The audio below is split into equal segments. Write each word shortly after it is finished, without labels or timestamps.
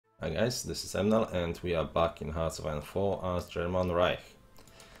Hi guys, this is Emnel and we are back in Hearts of Iron 4 as German Reich.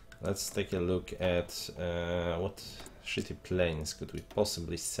 Let's take a look at what shitty planes could we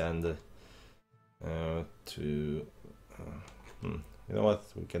possibly send to... You know what,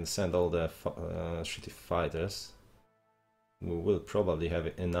 we can send all the shitty fighters. We will probably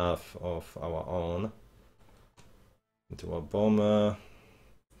have enough of our own. Into a bomber,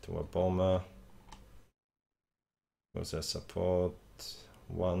 was there support?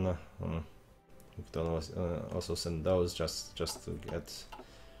 One. We could also send those just to get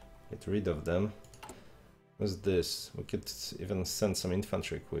rid of them. What's this? We could even send some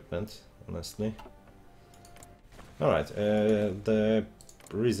infantry equipment, honestly. Alright, the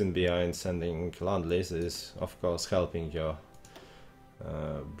reason behind sending Landlis is, of course, helping your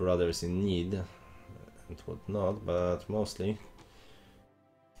brothers in need and whatnot, but mostly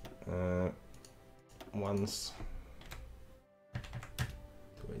once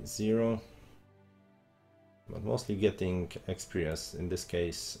 0, but mostly getting experience, in this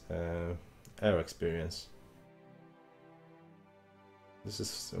case air experience. This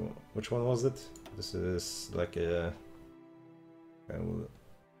is, which one was it? This is like a, I will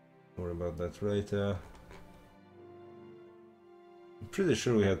worry about that later. I'm pretty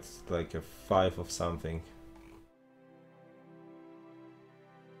sure we had like a 5 of something.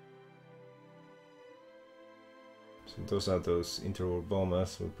 So those are those interwar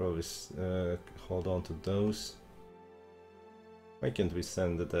bombers. We'll probably hold on to those. Why can't we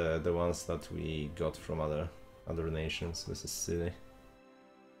send the ones that we got from other nations? This is silly.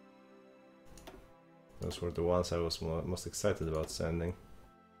 Those were the ones I was most excited about sending.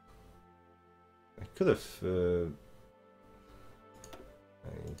 I could have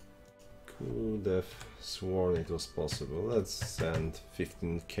sworn it was possible. Let's send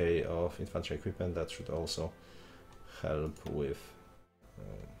 15k of infantry equipment. That should also help with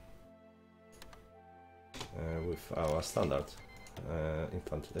our standard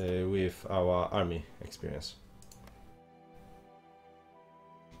with our army experience.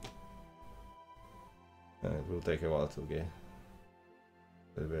 And it will take a while to get a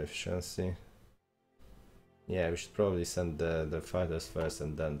little bit of efficiency. Yeah, we should probably send the fighters first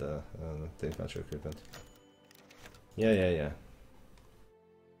and then the infantry equipment. Yeah.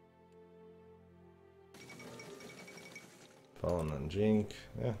 Pawn and Jink,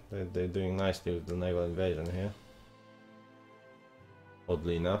 yeah, they're doing nicely with the naval invasion here.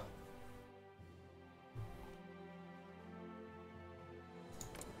 Oddly enough.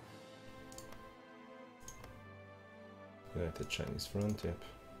 United Chinese front, yep.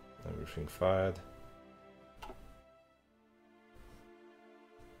 Everything fired.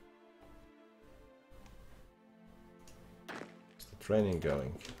 Is the training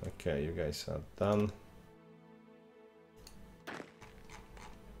going? Okay, you guys are done.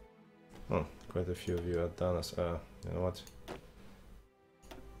 Oh, quite a few of you are done as well. You know what?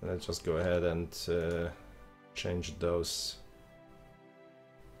 Let's just go ahead and change those.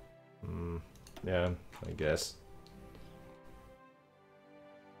 Yeah, I guess.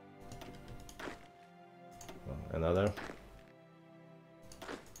 Another.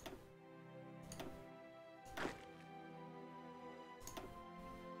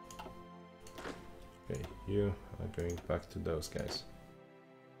 Okay, you are going back to those guys.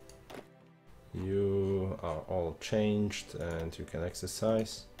 You are all changed and you can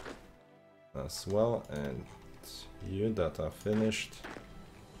exercise as well, and you that are finished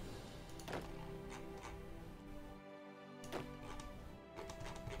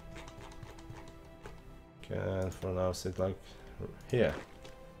can for now sit like here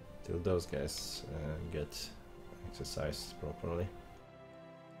till those guys get exercised properly.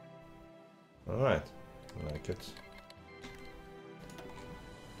 Alright, I like it.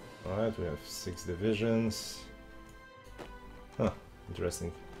 Alright, we have 6 divisions. Huh,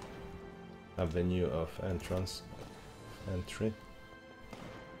 interesting avenue of entry.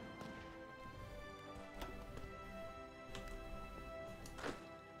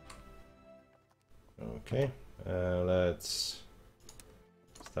 Okay, let's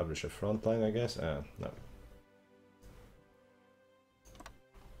establish a front line, I guess. No.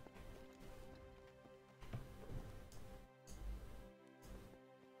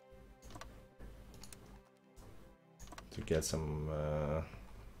 To get some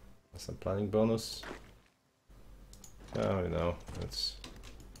planning bonus. Oh, you know, it's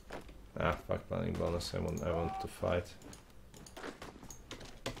fuck planning bonus. I want to fight.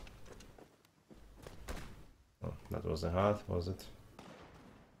 Oh, that wasn't hard, was it?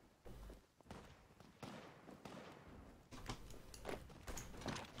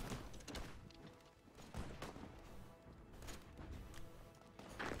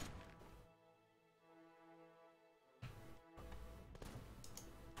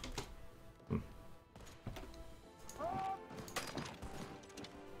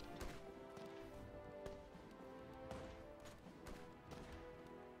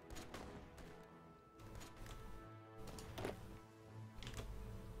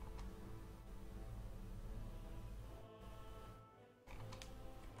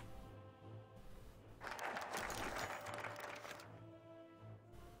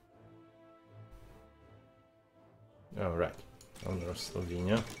 Alright, under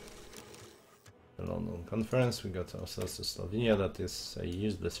Slovenia. The London conference, we got ourselves to Slovenia, that is a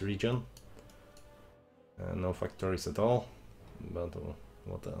useless region. No factories at all, but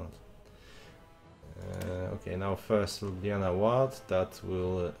what else? Okay, now first Ljubljana What, that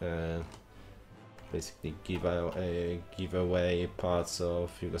will basically give away parts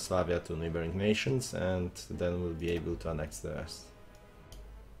of Yugoslavia to neighboring nations, and then we'll be able to annex the rest.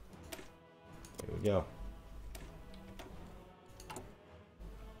 Here we go.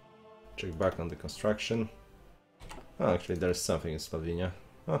 Check back on the construction. Oh, actually there's something in Slovenia.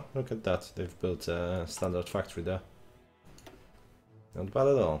 Oh, look at that, they've built a standard factory there. Not bad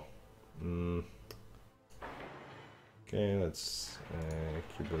at all. Okay, let's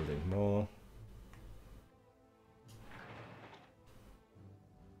keep building more.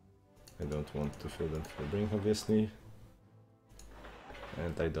 I don't want to fill them to the brink, obviously.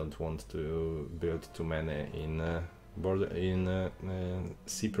 And I don't want to build too many in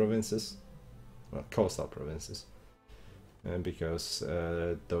sea provinces, well, coastal provinces, because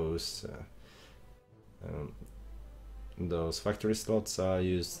those factory slots are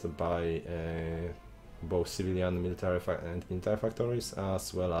used by both civilian and military factories,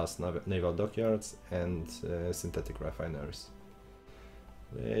 as well as naval dockyards and synthetic refineries,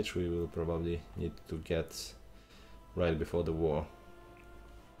 which we will probably need to get right before the war.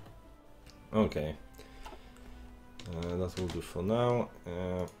 Okay, that will do for now.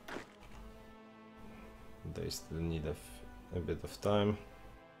 They still need a bit of time.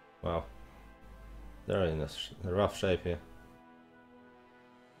 Wow, they're in a rough shape here.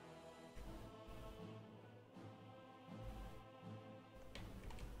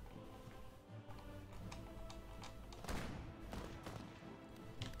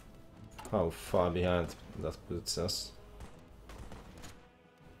 How far behind that puts us?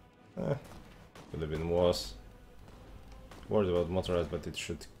 Could have been worse. Worried about motorized, but it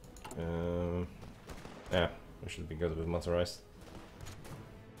should... yeah, we should be good with motorized.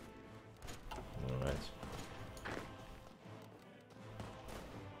 Alright.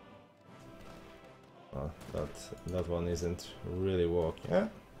 Well, that one isn't really working. Yeah,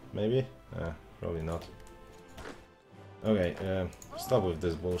 maybe? Probably not. Okay, stop with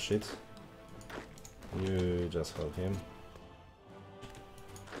this bullshit. You just help him.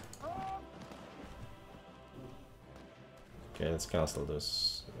 Okay, let's cancel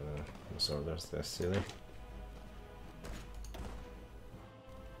those orders, they're silly.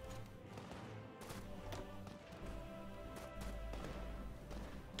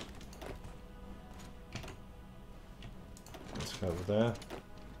 Let's have that.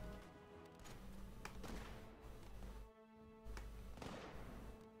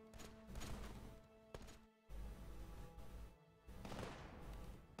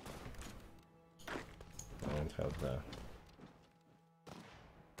 And have that.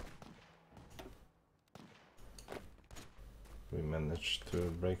 We managed to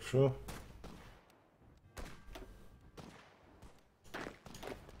break through.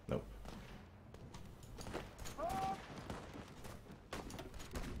 Nope.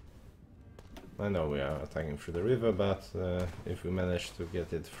 I know we are attacking through the river, but if we manage to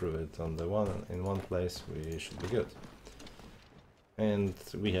get it through it on the in one place, we should be good. And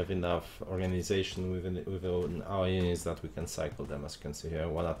we have enough organization within our units that we can cycle them, as you can see here.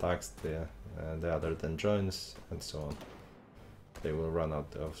 One attacks, the other then joins, and so on. They will run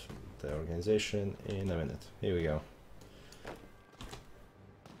out of the organization in a minute. Here we go.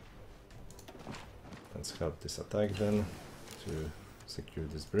 Let's help this attack then to secure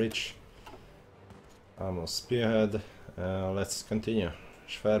this bridge. Almost spearhead. Let's continue.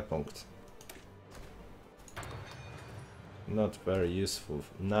 Schwerpunkt. Not very useful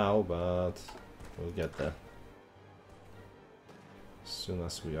now, but we'll get there. As soon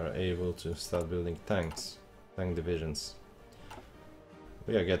as we are able to start building tanks, tank divisions.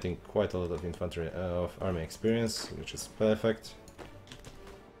 We are getting quite a lot of infantry of army experience, which is perfect.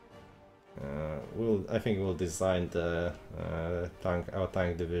 I think we'll design the our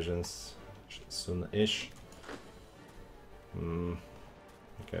tank divisions soon-ish.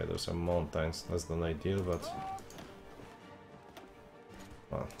 Okay, those are mountains. That's not ideal, but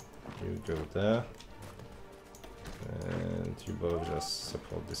well, you go there, and you both just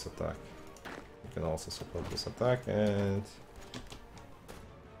support this attack. You can also support this attack, and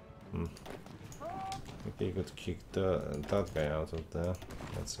okay, you could kick that guy out of there.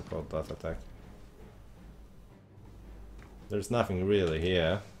 Let's support that attack. There's nothing really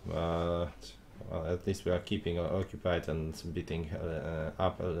here, but well, at least we are keeping occupied and beating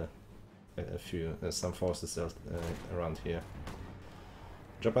up some forces around here.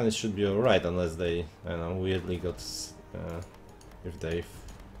 Japanese should be alright unless they, I don't know, weirdly got... if they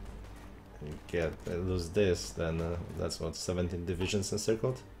lose this, then that's what, 17 divisions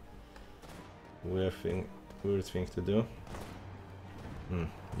encircled? Weird thing to do.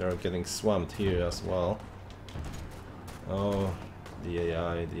 They're getting swamped here as well. Oh, the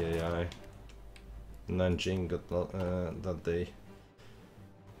AI. Nanjing got that they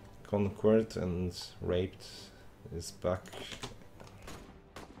conquered and raped is back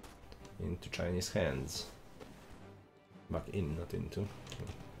into Chinese hands. Back in, not into.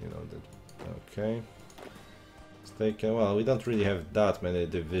 You know that. Okay. Let's take. Well, we don't really have that many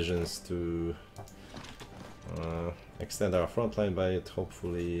divisions to extend our front line, but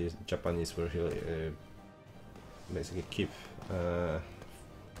hopefully Japanese will basically keep the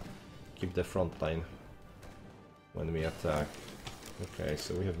front line when we attack. Okay,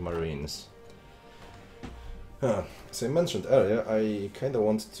 so we have Marines. As I mentioned earlier, I kind of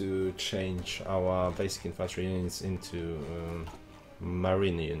want to change our basic infantry units into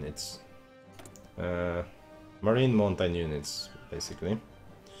marine units. Marine mountain units, basically.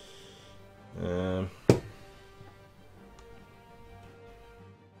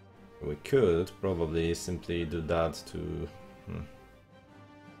 We could probably simply do that to...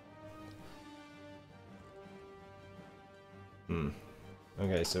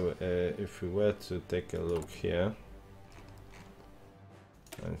 Okay, so if we were to take a look here,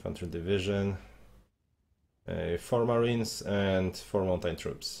 infantry division, 4 marines and 4 mountain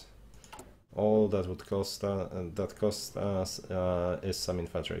troops. All that would cost us is some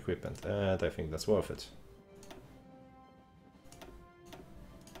infantry equipment, and I think that's worth it.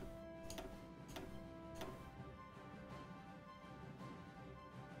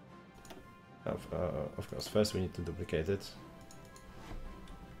 Of course, first we need to duplicate it.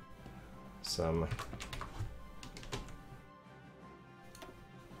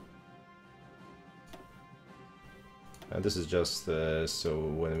 And this is just so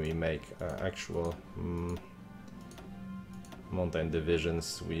when we make actual mountain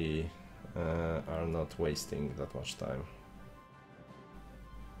divisions, we are not wasting that much time.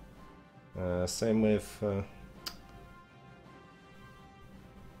 Same with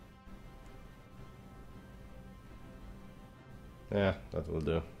yeah, that will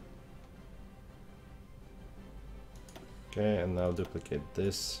do. Okay, and now duplicate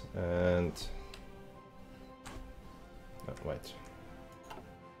this and... Oh, wait.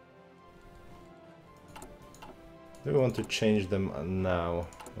 Do we want to change them now?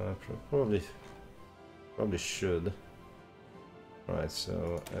 Probably should. Right,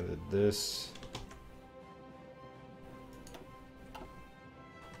 so edit this.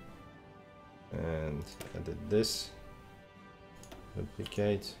 And edit this.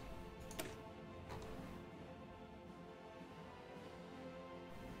 Duplicate.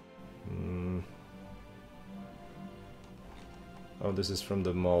 Oh, this is from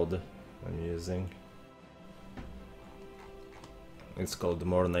the mod I'm using. It's called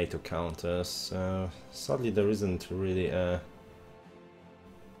More NATO Counters. Sadly, there isn't really a...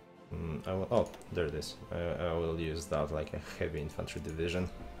 oh, there it is. I will use that like a heavy infantry division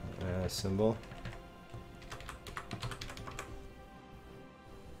symbol.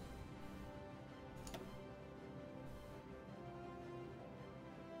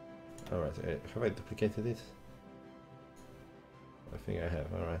 Alright, have I duplicated it? I think I have,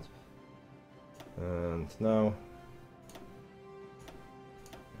 alright. And now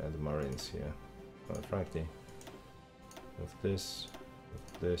add Marines here. Well, frankly, with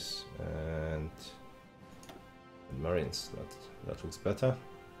this, and Marines. That looks better.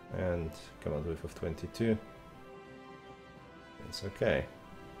 And command width of 22. It's okay.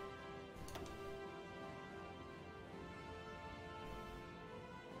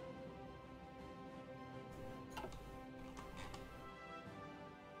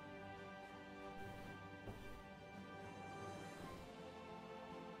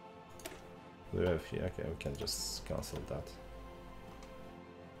 We have here, okay, we can just cancel that.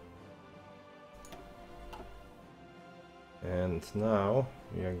 And now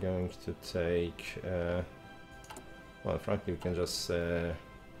we are going to take, well, frankly, we can just take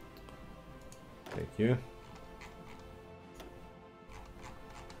you,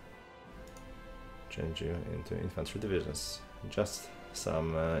 change you into infantry divisions, just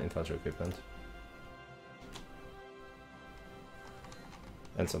some infantry equipment.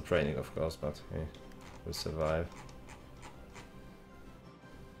 And some training, of course, but hey, we'll survive.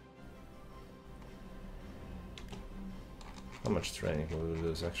 How much training will we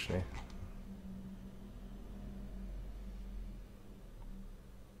lose, actually?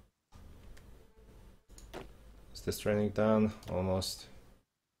 Is this training done? Almost.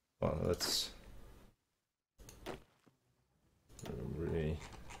 Well, let's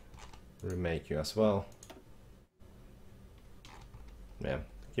remake you as well. Yeah,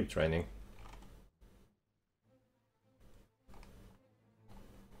 keep training.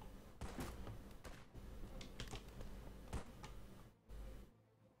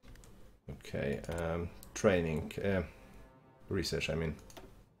 Okay, training, research, I mean.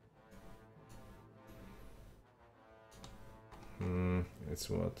 It's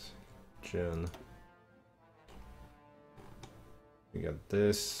what? June. We got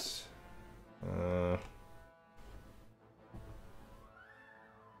this.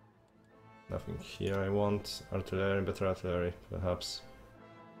 Nothing here I want. Artillery, better artillery, perhaps.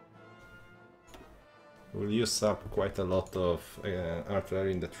 We'll use up quite a lot of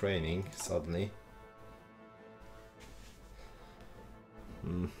artillery in the training, suddenly.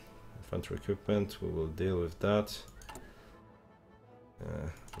 Infantry equipment, we will deal with that.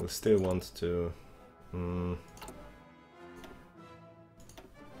 We'll still want to... we'll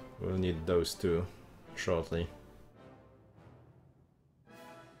need those two shortly.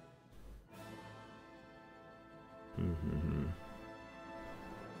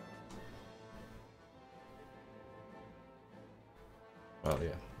 Well,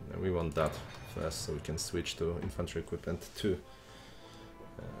 yeah, we want that first so we can switch to infantry equipment too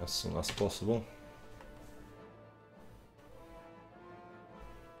as soon as possible.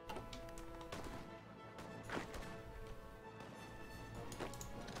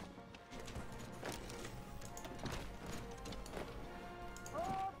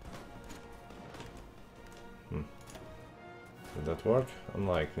 Did that work?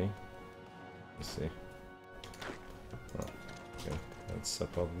 Unlikely. Let's see. Oh, okay, let's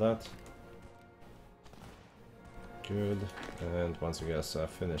support that. Good. And once you guys are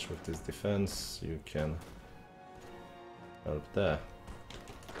finished with this defense, you can help there.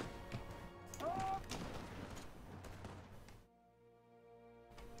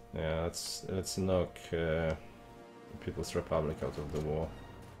 Yeah, let's knock People's Republic out of the war.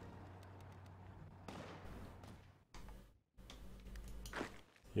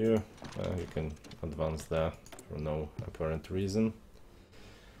 You can advance there for no apparent reason.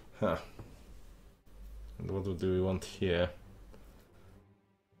 Huh. And what do we want here?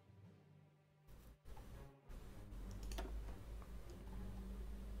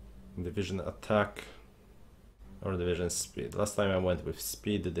 Division attack or division speed. Last time I went with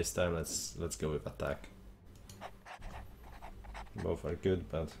speed, this time let's go with attack. Both are good,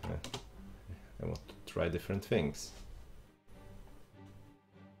 but I want to try different things.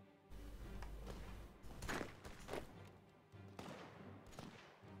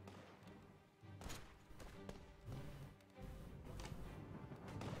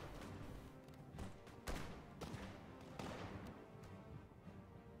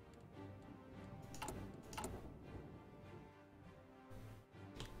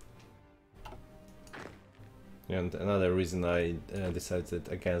 And another reason I decided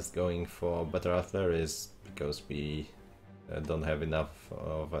against going for better artillery is because we don't have enough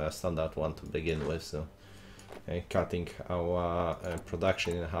of a standard one to begin with, so cutting our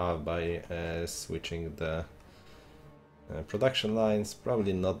production in half by switching the production lines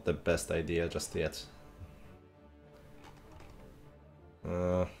probably not the best idea just yet.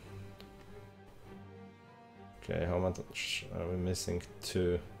 Okay, how much are we missing?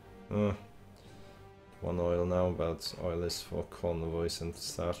 2. 1 oil now, but oil is for convoys and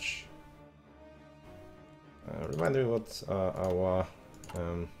such. Remind me what our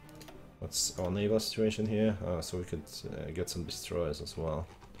what's our naval situation here, so we could get some destroyers as well.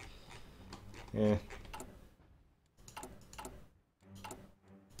 Yeah.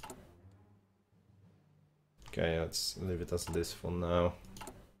 Okay, let's leave it as this for now.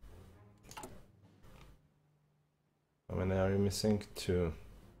 How many are you missing? 2.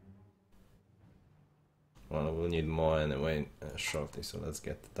 Well, we'll need more anyway shortly, so let's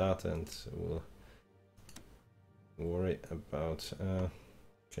get that and we'll worry about...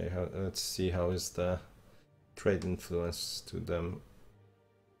 okay, let's see how is the trade influence to them.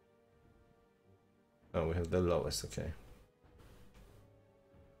 Oh, we have the lowest, okay.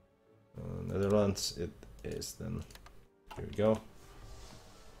 Netherlands it is then. Here we go.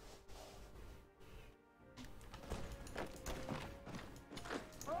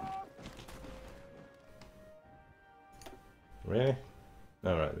 Really?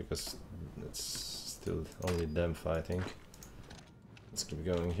 Alright, because it's still only them fighting. Let's keep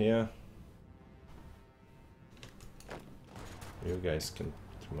going here. You guys can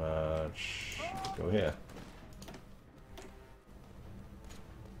pretty much go here.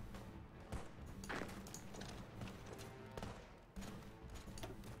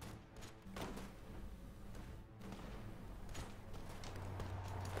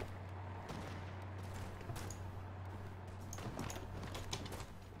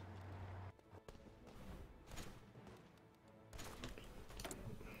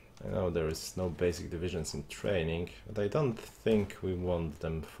 I know there is no basic divisions in training, but I don't think we want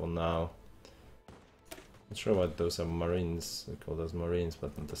them for now. Not sure what those are. Marines, we call those Marines,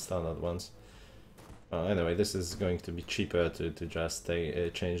 but not the standard ones. Anyway, this is going to be cheaper to just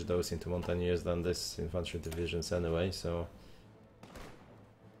change those into Mountaineers than this infantry divisions anyway, so...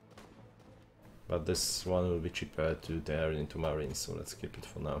 But this one will be cheaper to turn into Marines, so let's keep it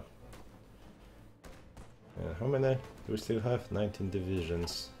for now. How many do we still have? 19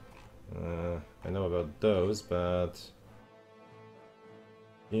 divisions. I know about those, but...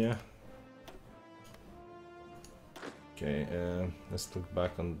 Yeah. Okay, let's look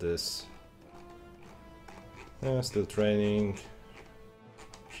back on this. Still training.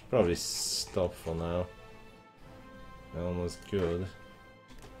 Should probably stop for now. Almost good.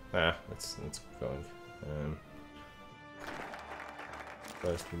 Let's going.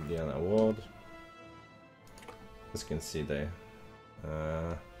 First Indiana Award. As you can see there,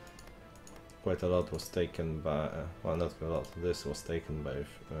 quite a lot was taken by, well, not a lot, this was taken by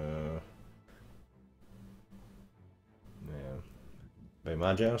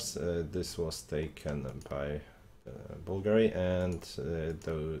Magyars, this was taken by Bulgaria, and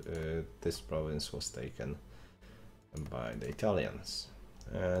this province was taken by the Italians.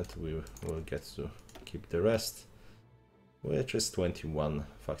 And we will get to keep the rest, which is 21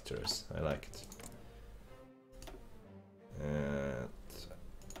 factories. I like it. And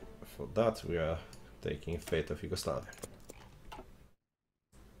for that we are taking Fate of Yugoslavia. Here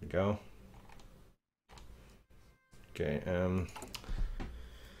we go. Okay,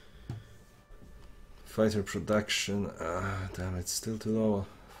 fighter production, damn, it's still too low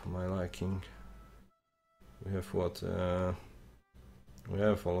for my liking. We have what, we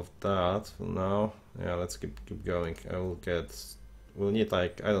have all of that for now. Yeah, let's keep going. We'll need,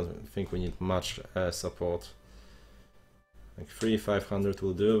 like, I don't think we need much support. Like 300-500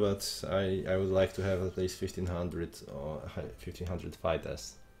 will do, but I would like to have at least 1500 or 1500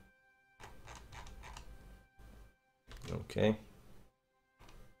 fighters. Okay.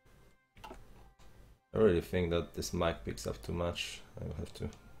 I really think that this mic picks up too much. I will have to.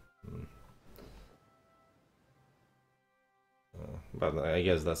 But I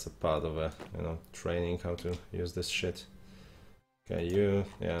guess that's a part of a, training how to use this shit. Okay,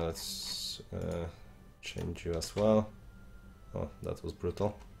 yeah, let's change you as well. Oh, that was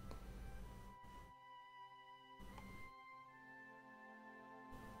brutal.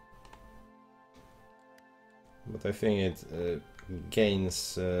 But I think it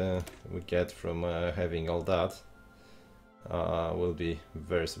gains we get from having all that will be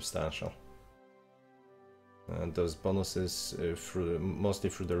very substantial. And those bonuses mostly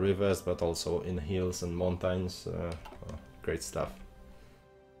through the rivers, but also in hills and mountains. Great stuff.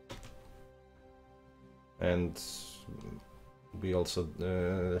 And we also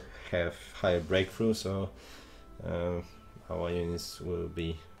have higher breakthrough, so our units will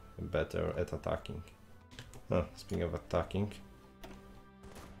be better at attacking. Speaking of attacking,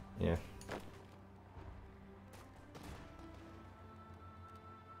 yeah.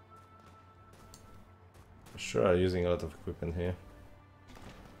 Sure, I'm using a lot of equipment here.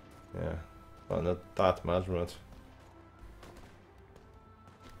 Yeah, well, not that much, but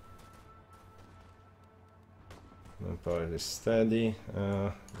manpower is steady. You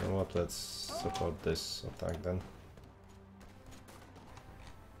know what? Let's support this attack then.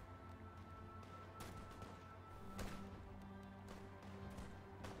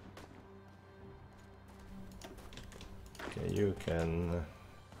 Okay, you can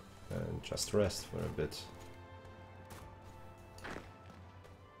just rest for a bit.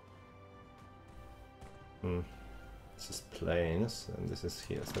 This is plains and this is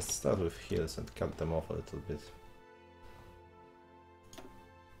hills. Let's start with hills and cut them off a little bit.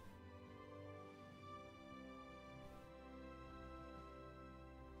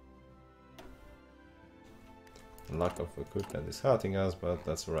 Lack of equipment is hurting us, but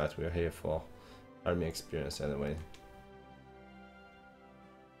that's alright, we're here for army experience anyway.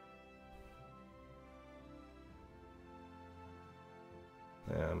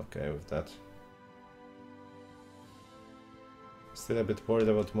 Yeah, I'm okay with that. Still a bit worried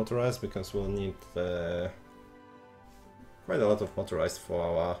about motorized because we'll need quite a lot of motorized for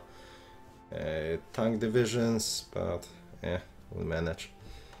our tank divisions, but yeah, we'll manage.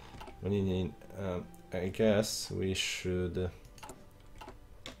 We need, I guess we should.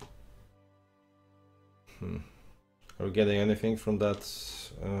 Are we getting anything from that?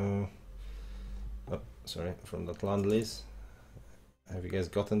 Sorry, from that land lease? Have you guys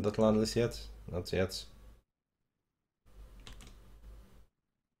gotten that land lease yet? Not yet.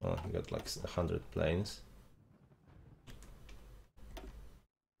 Oh, we got like 100 planes.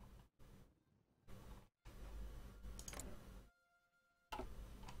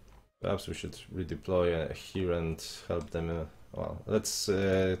 Perhaps we should redeploy here and help them. Well, let's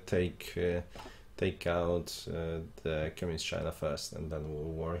take out the Communist China first, and then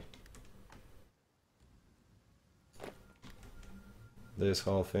we'll worry. This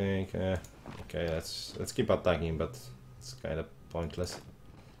whole thing, okay, let's keep attacking, but it's kind of pointless.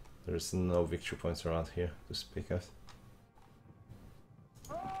 There's no victory points around here to speak of.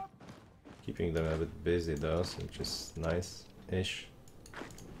 Keeping them a bit busy though, which is nice-ish.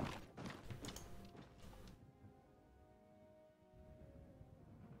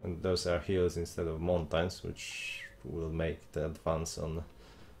 And those are hills instead of mountains, which will make the advance on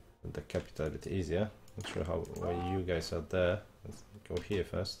the capital a bit easier. Not sure why you guys are there. Let's go here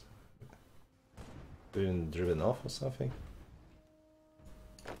first. Being driven off or something?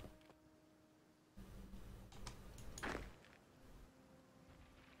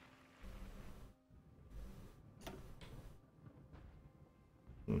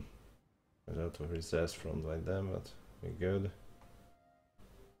 A lot of reserves from by them, but we're good.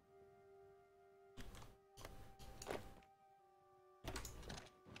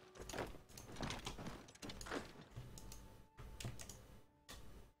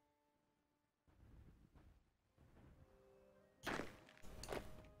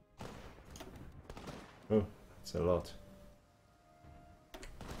 Oh, that's a lot.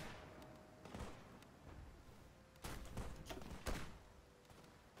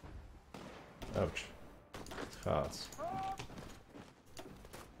 Ouch. It hurts.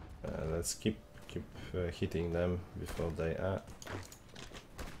 Let's keep hitting them before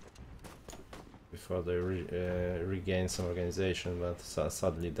they regain some organization. But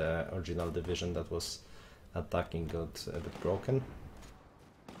sadly, the original division that was attacking got a bit broken.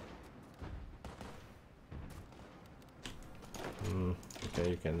 Okay,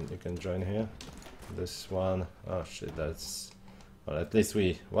 you can join here. This one, oh shit, that's. Well, at least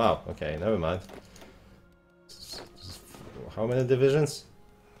we... Wow, okay, never mind. How many divisions?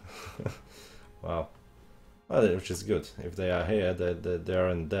 Wow. Well, which is good. If they are here, they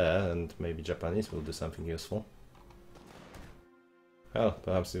aren't there, and maybe Japanese will do something useful. Hell,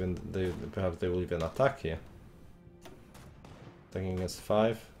 perhaps they will even attack here. Attacking us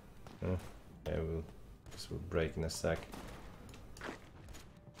 5. Yeah, this will break in a sec.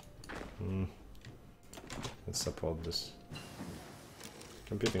 Let's support this.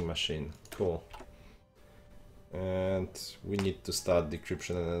 Computing machine, cool. And we need to start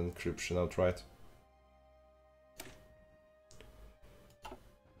decryption and encryption outright.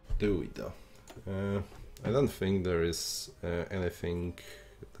 Do we though? I don't think there is anything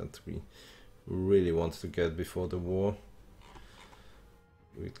that we really want to get before the war.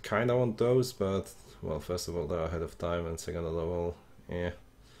 We kinda want those, but well, first of all they're ahead of time, and second of all, yeah,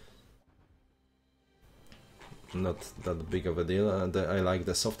 not that big of a deal. And I like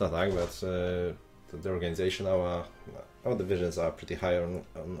the soft attack, but the organization, our divisions are pretty high on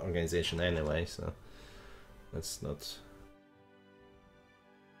organization anyway, so let's not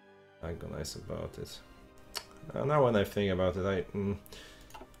agonize about it. Now when I think about it,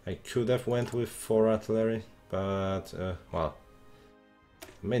 I could have went with 4 artillery, but well,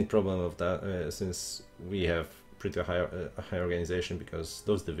 the main problem of that, since we have pretty high organization, because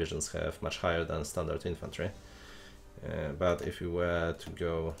those divisions have much higher than standard infantry. But if you were to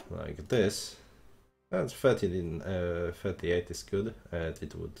go like this, that's 38 is good,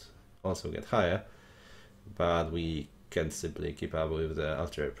 it would also get higher, but we can't simply keep up with the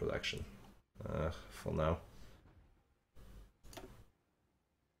artillery production for now.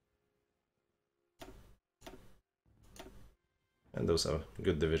 And those are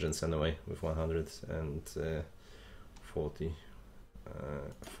good divisions anyway, with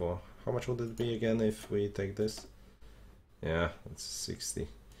 144. How much would it be again if we take this? Yeah, it's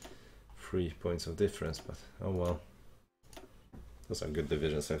 63 points of difference, but oh well. Those are good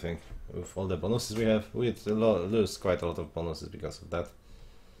divisions, I think. With all the bonuses we have, we lose quite a lot of bonuses because of that.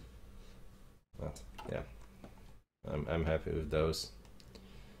 But yeah, I'm happy with those.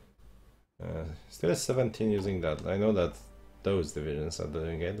 Still 17 using that. I know that those divisions are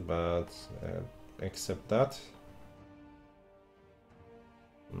doing it, but except that.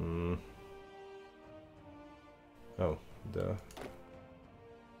 Oh,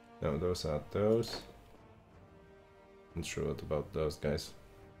 no, those are those. Not sure what about those guys.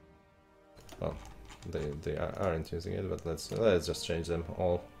 Well, they aren't using it, but let's just change them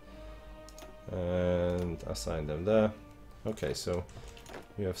all and assign them there. Okay, so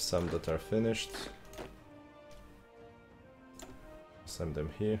we have some that are finished. Assign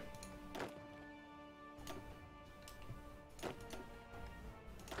them here.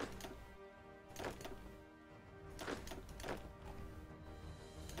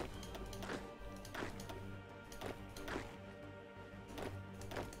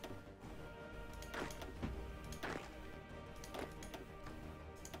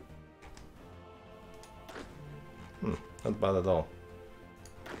 Not bad at all.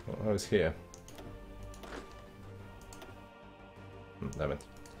 How is here? Damn it.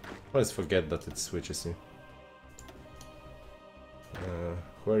 Always forget that it switches you.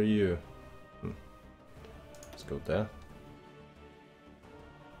 Where are you? Let's go there.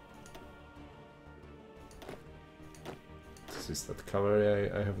 This is that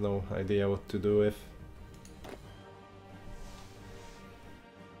cavalry I have no idea what to do with.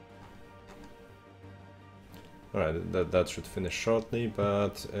 Alright, that should finish shortly,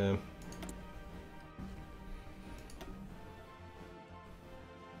 but yeah,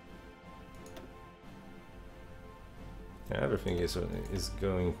 everything is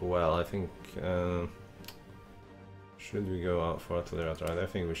going well. I think should we go out for artillery? Right, I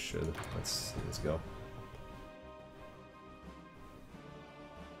think we should. Let's go.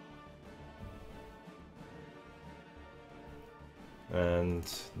 And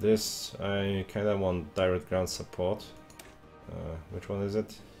this, I kinda want direct ground support. Which one is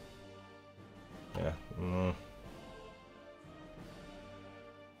it? Yeah.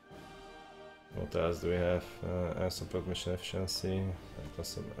 What else do we have? Air support mission efficiency, plus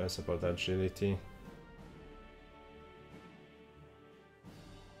some air support agility.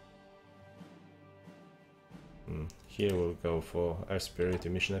 Here we'll go for air superiority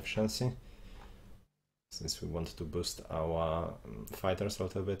mission efficiency, since we want to boost our fighters a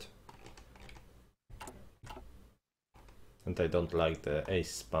little bit. And I don't like the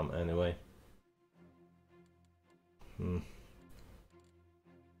ace spam anyway. We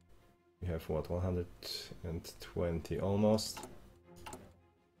have what, 120 almost.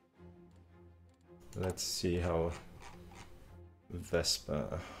 Let's see how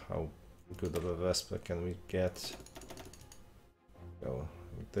Vespa, how good of a Vespa can we get. Go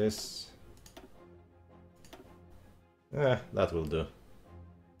like this. That will do.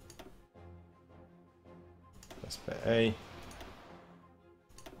 Vespa A.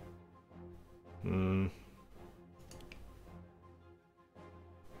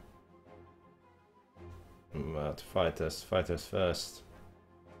 But fighters first.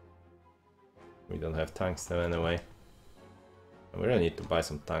 We don't have tungsten anyway. We really need to buy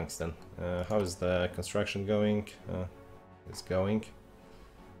some tungsten. How is the construction going? It's going.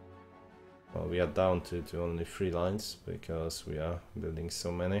 Well, we are down to only 3 lines because we are building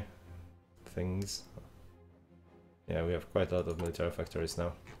so many things. Yeah, we have quite a lot of military factories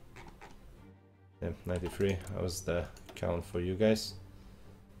now. Yeah, 93. How's the count for you guys?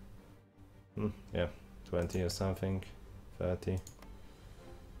 Yeah, 20 or something. 30.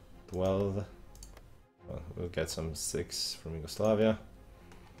 12. Well, we'll get some 6 from Yugoslavia.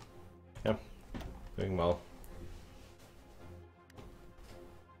 Yeah, doing well.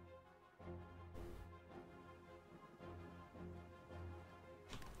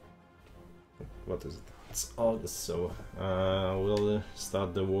 What is it? It's August, so we'll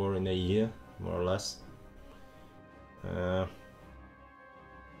start the war in a year, more or less.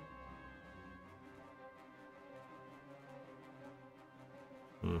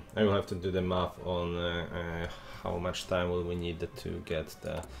 I will have to do the math on how much time will we need to get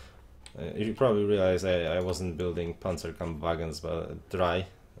the... you probably realize I wasn't building Panzerkampfwagens but dry,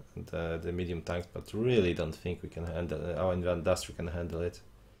 the medium tanks, but really don't think we can handle our industry can handle it.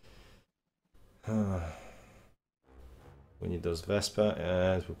 We need those Vespa,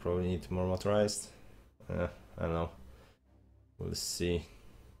 and we probably need more motorized. I don't know. We'll see.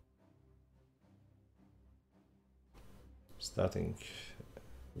 Starting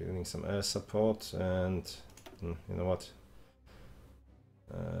building some air support, and you know what?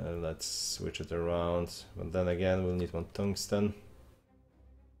 Let's switch it around. But then again, we'll need 1 tungsten.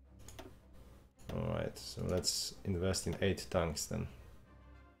 Alright, so let's invest in 8 tungsten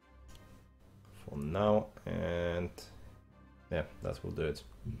for now, and yeah, that will do it.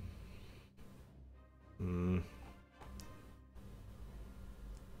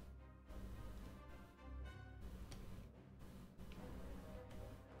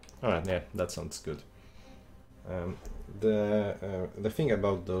 Alright, yeah, that sounds good. The thing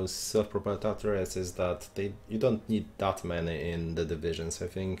about those self-propelled turrets is that you don't need that many in the divisions. I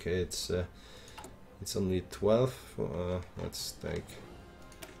think it's only 12. Let's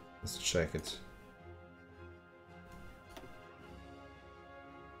check it.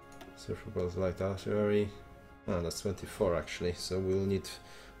 Self-propelled light artillery. Oh, that's 24 actually. So we'll need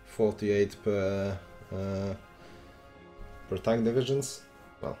 48 per tank divisions.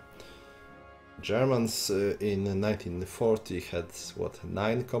 Well, Germans in 1940 had what,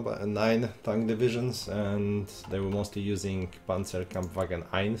 9 tank divisions, and they were mostly using Panzerkampfwagen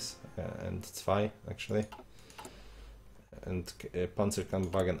 1 and 2 actually, and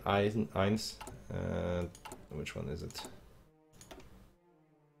Panzerkampfwagen 1, Which one is it?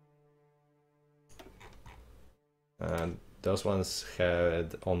 Those ones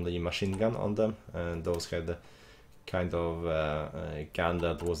had only machine gun on them, and those had kind of a gun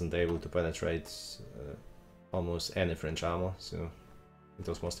that wasn't able to penetrate almost any French ammo, so it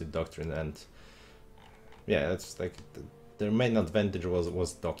was mostly doctrine. And yeah, it's like their main advantage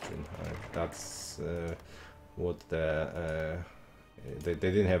was doctrine. That's what they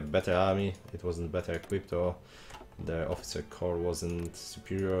didn't have better army, it wasn't better equipped, or their officer corps wasn't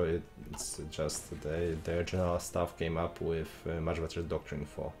superior. It's just their general staff came up with much better doctrine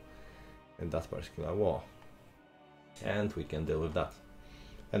for in that particular war, and we can deal with that.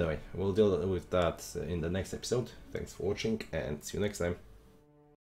 Anyway, we'll deal with that in the next episode. Thanks for watching, and see you next time.